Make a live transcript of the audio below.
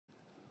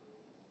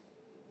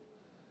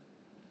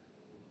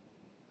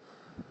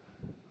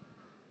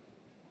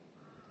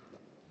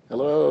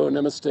Hello,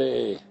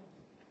 namaste.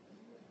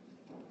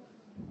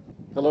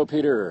 Hello,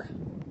 Peter,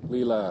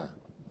 Leela.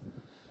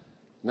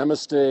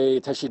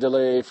 Namaste,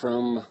 Teshidale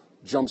from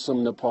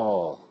Jomsom,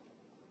 Nepal.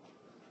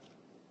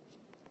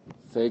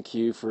 Thank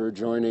you for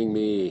joining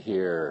me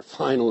here.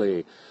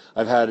 Finally,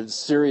 I've had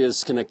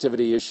serious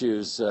connectivity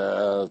issues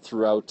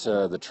throughout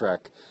the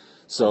trek.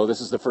 So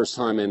this is the first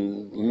time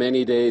in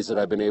many days that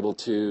I've been able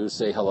to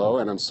say hello,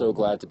 and I'm so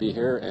glad to be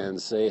here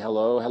and say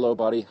hello. Hello,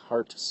 body,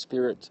 heart,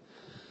 spirit.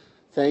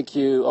 Thank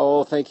you.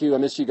 Oh, thank you. I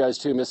missed you guys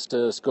too. Missed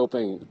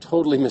scoping.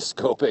 Totally missed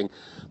scoping.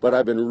 But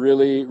I've been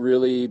really,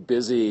 really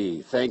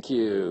busy. Thank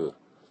you.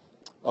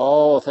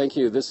 Oh, thank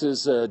you. This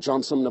is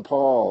Jomsom,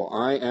 Nepal.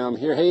 I am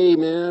here. Hey,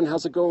 man.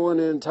 How's it going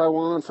in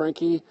Taiwan,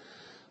 Frankie?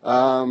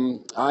 I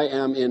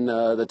am in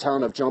the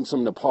town of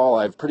Jomsom, Nepal.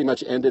 I've pretty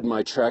much ended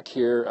my trek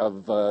here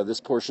of this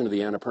portion of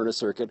the Annapurna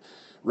circuit.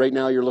 Right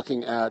now you're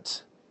looking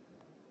at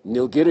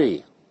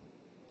Nilgiri.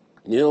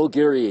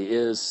 Nilgiri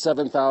is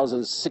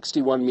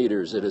 7,061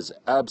 meters. It is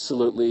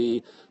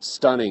absolutely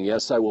stunning.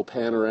 Yes, I will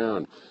pan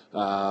around.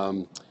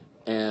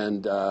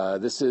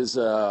 This is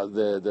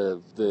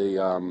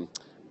the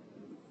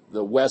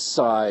west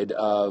side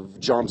of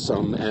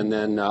Jomsom, and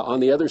then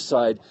on the other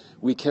side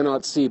we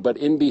cannot see, but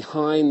in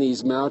behind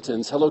these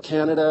mountains, hello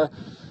Canada,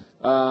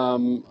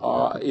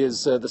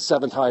 is the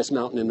seventh highest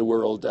mountain in the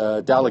world,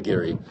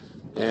 Nilgiri.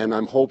 And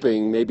I'm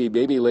hoping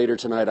maybe later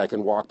tonight I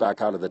can walk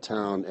back out of the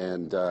town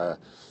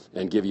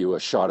and give you a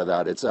shot of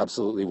that. It's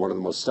absolutely one of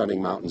the most stunning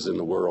mountains in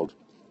the world.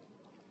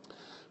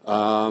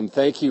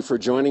 Thank you for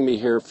joining me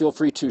here. Feel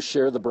free to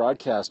share the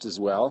broadcast as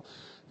well.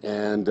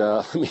 And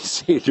let me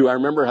see, do I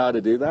remember how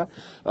to do that?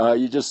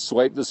 You just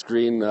swipe the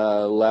screen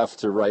left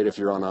to right if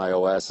you're on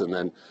iOS, and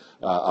then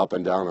up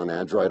and down on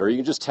Android. Or you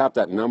can just tap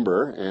that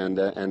number and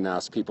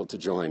ask people to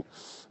join.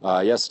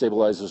 Yes,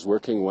 stabilizer's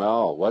working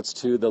well. What's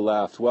to the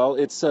left? Well,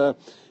 it's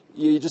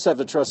you just have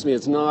to trust me.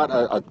 It's not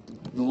a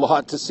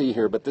lot to see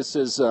here, but this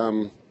is...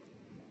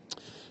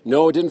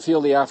 No, I didn't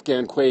feel the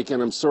Afghan quake,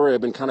 and I'm sorry,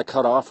 I've been kind of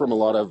cut off from a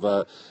lot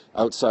of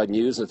outside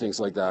news and things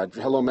like that.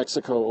 Hello,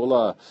 Mexico.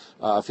 Hola.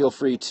 Feel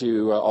free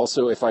to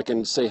also, if I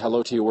can say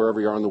hello to you wherever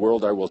you are in the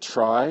world, I will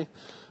try.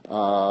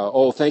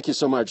 Oh, thank you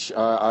so much.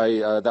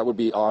 That would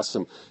be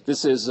awesome.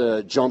 This is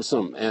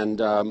Jomsom, and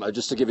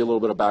just to give you a little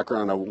bit of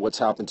background on what's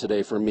happened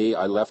today for me,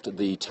 I left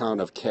the town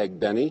of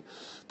Kegbeny,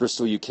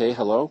 Bristol, UK.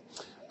 Hello.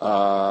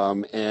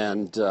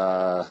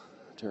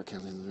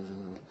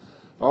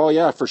 Oh,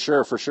 yeah, for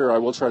sure. I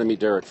will try to meet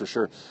Derek, for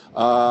sure. Do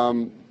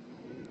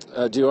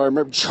I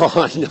remember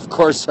John? Of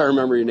course I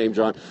remember your name,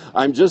 John.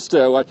 I'm just,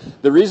 the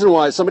reason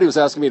why, somebody was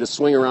asking me to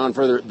swing around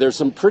further, there's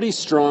some pretty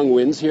strong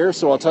winds here,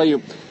 so I'll tell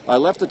you, I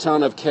left the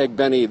town of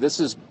Kegbeny. This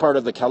is part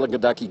of the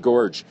Kalagadaki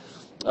Gorge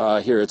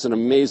here. It's an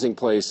amazing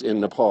place in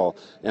Nepal.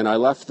 And I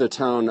left the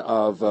town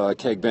of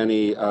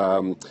Kegbeny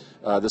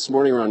this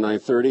morning around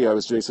 9:30. I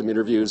was doing some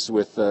interviews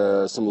with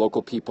some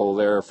local people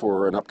there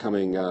for an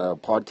upcoming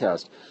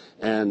podcast.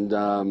 And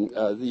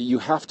you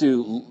have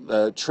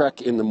to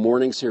trek in the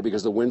mornings here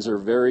because the winds are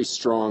very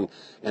strong,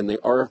 and they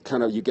are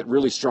you get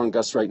really strong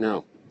gusts right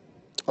now.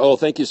 Oh,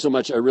 thank you so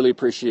much. I really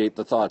appreciate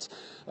the thoughts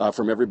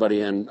from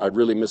everybody, and I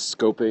really miss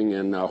scoping,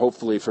 and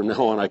hopefully from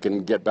now on I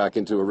can get back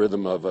into a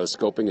rhythm of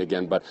scoping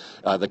again. But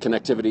the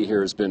connectivity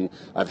here has been,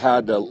 I've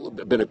had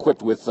been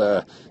equipped with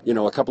a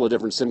couple of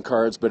different SIM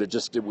cards, but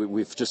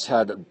we've just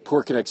had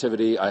poor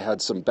connectivity. I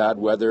had some bad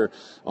weather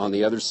on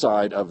the other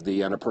side of the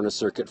Annapurna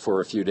circuit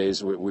for a few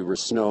days. We were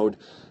snowed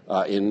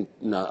in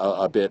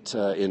a bit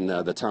in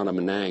the town of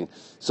Manang.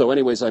 So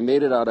anyways, I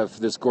made it out of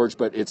this gorge,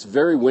 but it's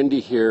very windy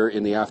here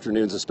in the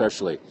afternoons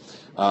especially.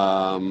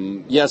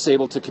 Yes,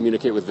 able to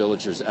communicate with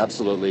villagers,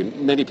 absolutely.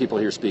 Many people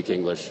here speak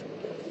English.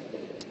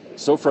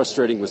 So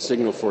frustrating with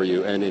signal for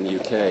you, and in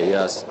UK,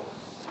 yes.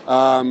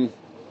 So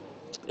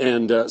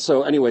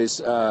anyways,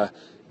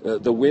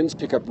 the winds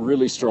pick up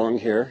really strong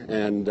here,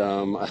 and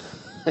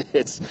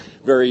it's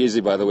very easy,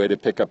 by the way, to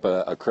pick up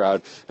a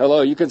crowd.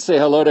 Hello, you can say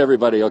hello to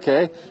everybody,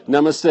 okay?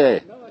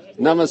 Namaste.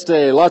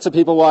 Namaste. Lots of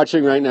people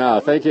watching right now.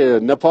 Thank you.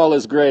 Nepal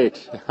is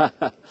great.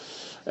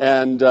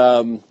 And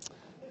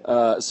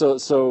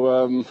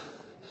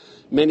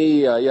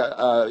many,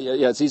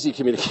 it's easy to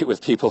communicate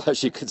with people,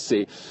 as you can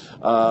see.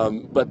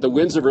 But the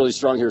winds are really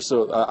strong here,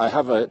 so I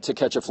have to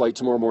catch a flight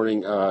tomorrow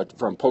morning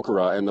from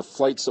Pokhara, and the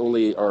flights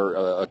only are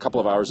a couple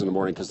of hours in the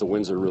morning because the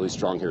winds are really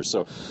strong here.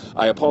 So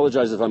I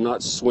apologize if I'm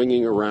not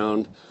swinging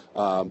around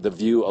the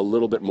view a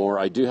little bit more.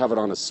 I do have it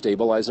on a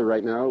stabilizer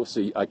right now,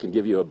 so I can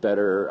give you a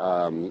better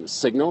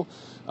signal,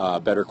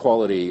 better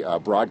quality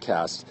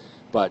broadcast.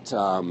 But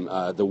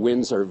the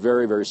winds are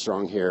very, very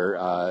strong here,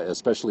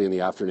 especially in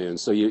the afternoon.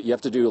 So you have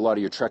to do a lot of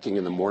your trekking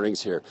in the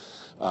mornings here,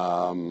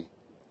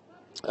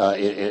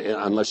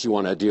 unless you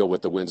want to deal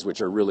with the winds, which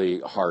are really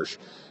harsh.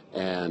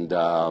 And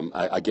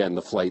again,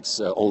 the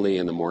flights only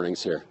in the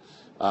mornings here.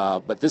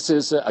 But this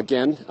is,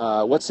 again,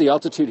 what's the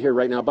altitude here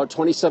right now? About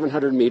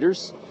 2,700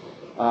 meters.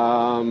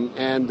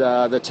 And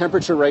the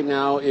temperature right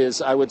now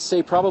is, I would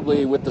say,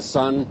 probably with the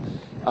sun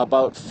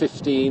about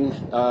 13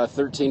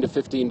 to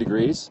 15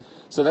 degrees.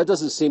 So that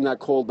doesn't seem that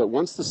cold, but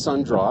once the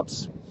sun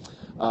drops,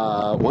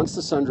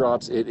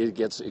 it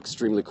gets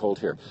extremely cold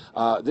here.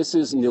 This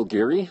is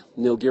Nilgiri.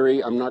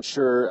 Nilgiri, I'm not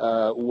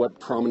sure what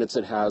prominence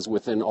it has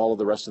within all of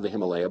the rest of the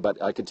Himalaya,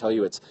 but I can tell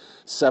you it's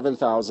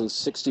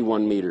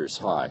 7,061 meters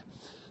high.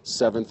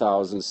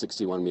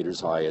 7,061 meters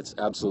high. It's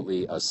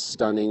absolutely a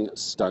stunning,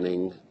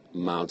 stunning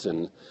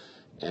mountain.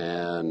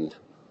 And,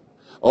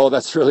 oh,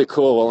 that's really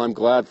cool. Well, I'm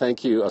glad.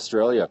 Thank you,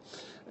 Australia.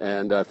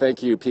 And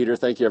thank you, Peter.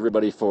 Thank you,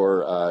 everybody,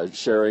 for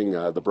sharing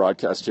the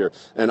broadcast here.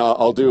 And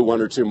I'll do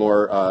one or two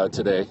more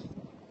today,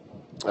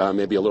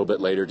 maybe a little bit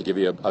later, to give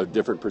you a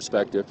different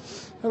perspective.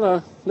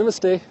 Hello,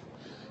 namaste.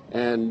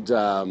 And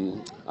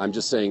I'm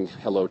just saying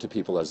hello to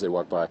people as they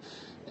walk by.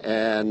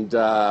 And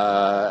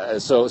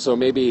so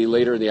maybe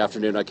later in the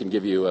afternoon I can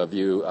give you a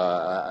view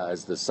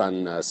as the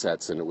sun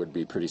sets, and it would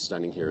be pretty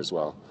stunning here as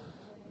well.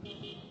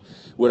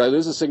 Would I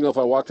lose a signal if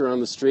I walked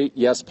around the street?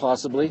 Yes,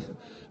 possibly.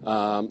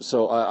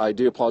 So I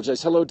do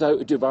apologize. Hello,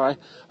 Dubai.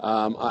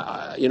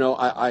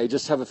 I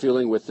just have a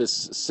feeling with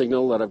this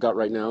signal that I've got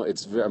right now,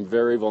 I'm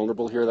very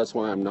vulnerable here. That's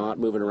why I'm not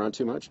moving around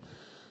too much.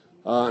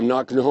 I'm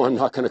not going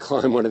to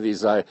climb one of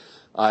these. That's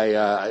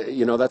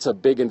a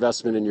big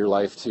investment in your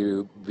life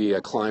to be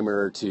a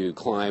climber, to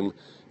climb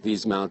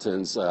these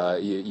mountains.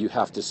 You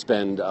have to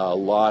spend a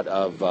lot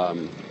of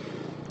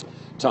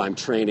time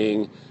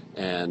training,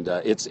 and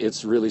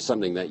it's really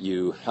something that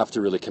you have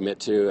to really commit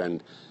to.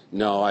 And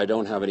no, I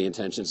don't have any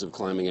intentions of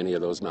climbing any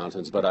of those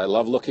mountains, but I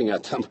love looking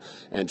at them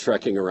and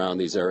trekking around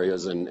these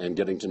areas and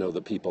getting to know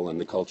the people and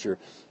the culture.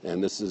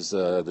 And this is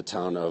the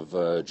town of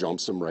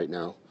Jomsom right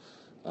now.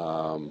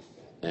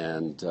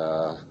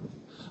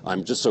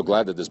 I'm just so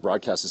glad that this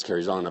broadcast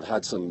carries on. I've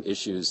had some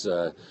issues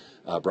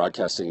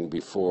broadcasting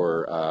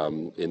before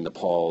in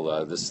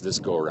Nepal this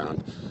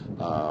go-around.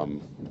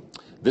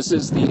 This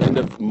is the end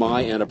of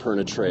my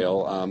Annapurna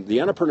Trail. The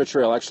Annapurna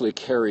Trail actually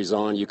carries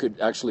on. You could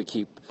actually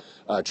keep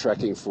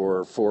trekking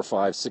for 4,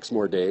 5, 6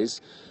 more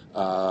days.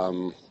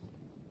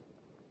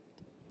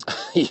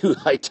 You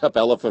hiked up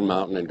Elephant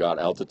Mountain and got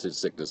altitude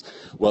sickness.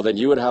 Well, then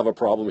you would have a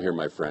problem here,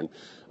 my friend.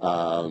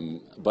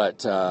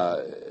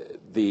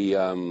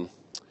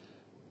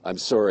 I'm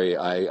sorry,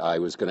 I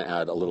was going to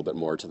add a little bit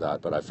more to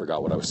that, but I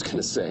forgot what I was going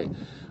to say.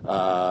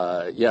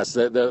 Yes,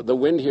 the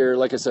wind here,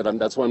 like I said,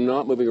 that's why I'm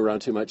not moving around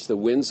too much. The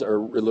wind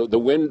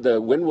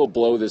will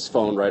blow this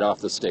phone right off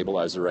the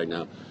stabilizer right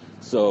now.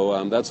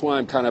 So that's why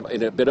I'm kind of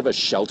in a bit of a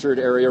sheltered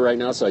area right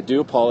now. So I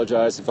do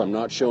apologize if I'm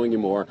not showing you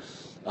more,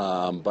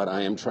 but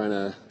I am trying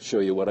to show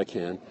you what I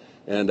can.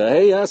 And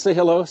hey, yeah, say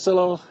hello,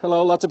 hello.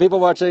 Lots of people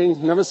watching.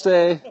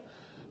 Namaste.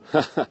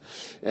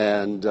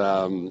 And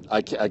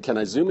can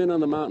I zoom in on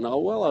the mountain? Oh,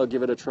 well, I'll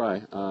give it a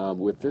try.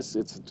 With this,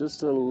 it's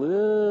just a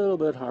little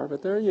bit hard,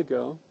 but there you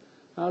go.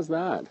 How's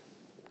that?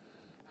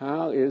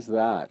 How is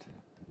that?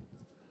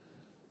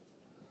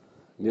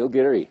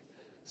 Nilgiri,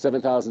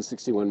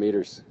 7,061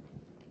 meters.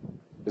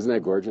 Isn't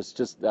that gorgeous?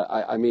 Just,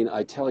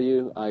 I tell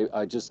you,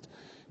 I just,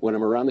 when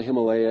I'm around the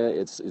Himalaya,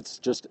 it's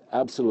just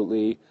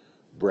absolutely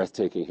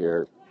breathtaking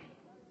here.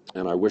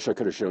 And I wish I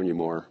could have shown you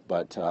more,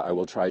 but I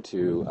will try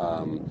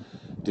to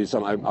do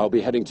some. I'll be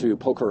heading to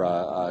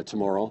Pokhara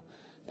tomorrow,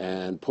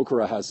 and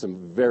Pokhara has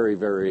some very,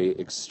 very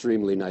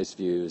extremely nice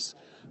views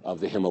of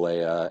the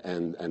Himalaya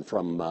and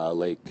from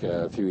Lake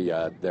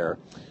Phuyad there.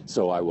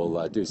 So I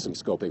will do some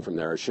scoping from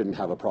there. I shouldn't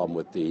have a problem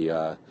with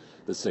the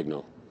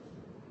signal.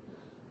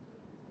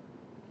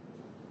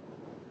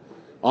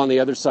 On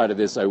the other side of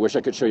this, I wish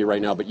I could show you right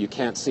now, but you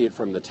can't see it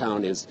from the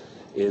town, is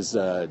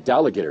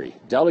Nilgiri.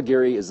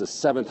 Nilgiri is the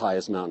 7th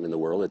highest mountain in the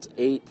world. It's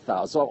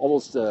 8,000,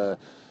 almost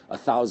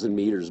 1,000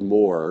 meters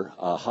more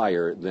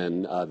higher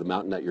than the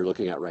mountain that you're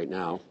looking at right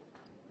now.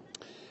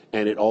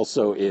 And it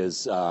also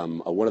is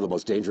one of the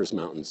most dangerous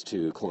mountains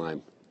to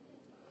climb.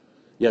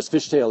 Yes,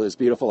 Fishtail is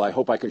beautiful. I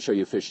hope I can show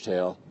you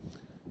Fishtail.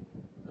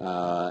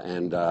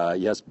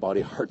 Yes, Body,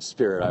 Heart,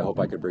 Spirit. I hope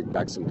I could bring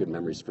back some good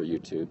memories for you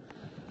too.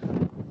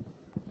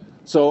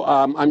 So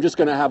I'm just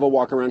going to have a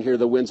walk around here.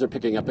 The winds are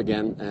picking up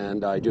again,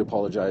 and I do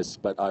apologize,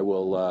 but I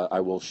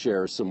will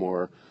share some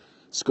more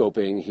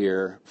scoping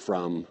here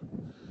from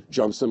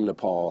Jomsom,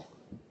 Nepal.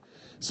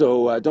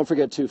 So don't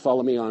forget to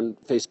follow me on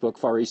Facebook,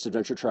 Far East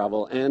Adventure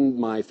Travel, and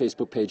my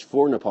Facebook page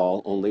for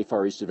Nepal only,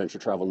 Far East Adventure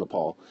Travel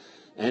Nepal,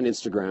 and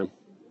Instagram.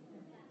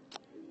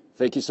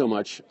 Thank you so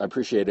much. I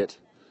appreciate it.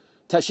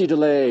 Tashi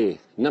Delay,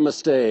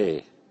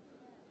 Namaste.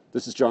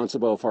 This is John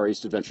Sabo, Far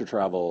East Adventure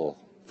Travel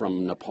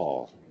from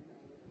Nepal.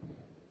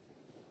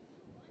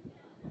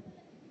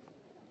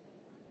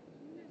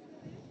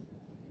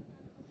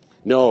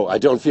 No, I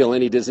don't feel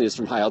any dizziness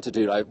from high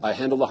altitude. I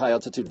handle the high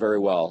altitude very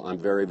well. I'm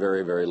very,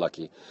 very, very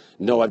lucky.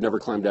 No, I've never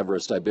climbed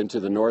Everest. I've been to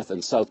the north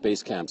and south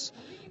base camps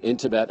in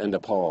Tibet and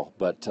Nepal.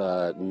 But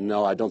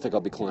no, I don't think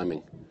I'll be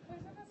climbing.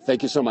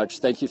 Thank you so much.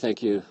 Thank you.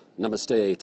 Namaste.